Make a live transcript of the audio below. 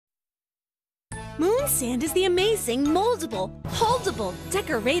Moon sand is the amazing, moldable, holdable,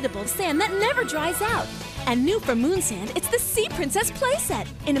 decoratable sand that never dries out. And new from Moon Sand, it's the Sea Princess playset.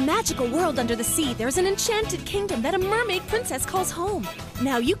 In a magical world under the sea, there's an enchanted kingdom that a mermaid princess calls home.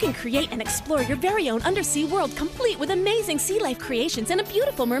 Now you can create and explore your very own undersea world, complete with amazing sea life creations and a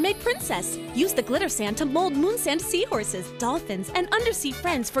beautiful mermaid princess. Use the glitter sand to mold Moon Sand seahorses, dolphins, and undersea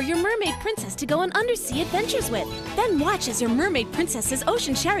friends for your mermaid princess to go on undersea adventures with. Then watch as your mermaid princess's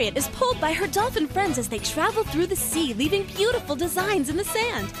ocean chariot is pulled by her dolphin friends as they travel through the sea, leaving beautiful designs in the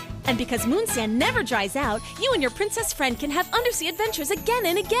sand. And because Moon Sand never dries out, you and your princess friend can have undersea adventures again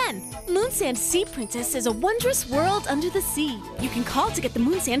and again. Moon Sand Sea Princess is a wondrous world under the sea. You can call to get the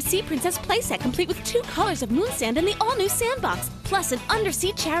Moon Sand Sea Princess playset complete with 2 colors of moon sand and the all-new sandbox, plus an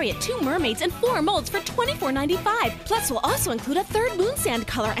undersea chariot, 2 mermaids, and 4 molds for $24.95. Plus, we'll also include a 3rd moon sand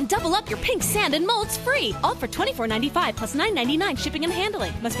color and double up your pink sand and molds free. All for $24.95 plus $9.99 shipping and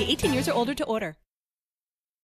handling. Must be 18 years or older to order.